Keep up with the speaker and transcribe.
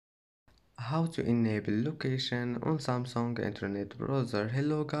How to enable location on Samsung Internet Browser.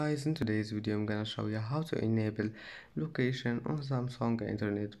 Hello guys, in today's video I'm gonna show you how to enable location on Samsung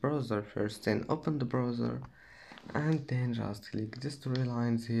Internet Browser. First then open the browser and then just click these three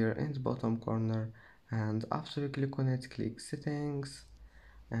lines here in the bottom corner, and after you click on it, click settings,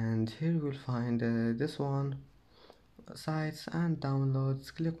 and here you will find this one, sites and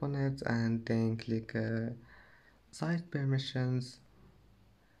downloads. Click on it and then click site permissions,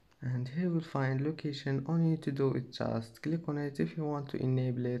 and here we'll find location. All you need to do is just click on it. If you want to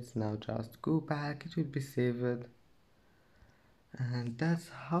enable it now, just go back, it will be saved. And that's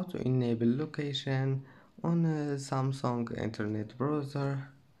how to enable location on a Samsung Internet Browser.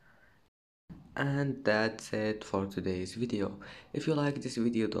 And that's it for today's video. If you like this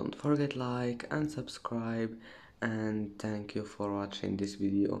video, don't forget like and subscribe, and thank you for watching this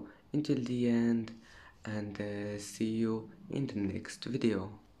video until the end, and see you in the next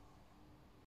video.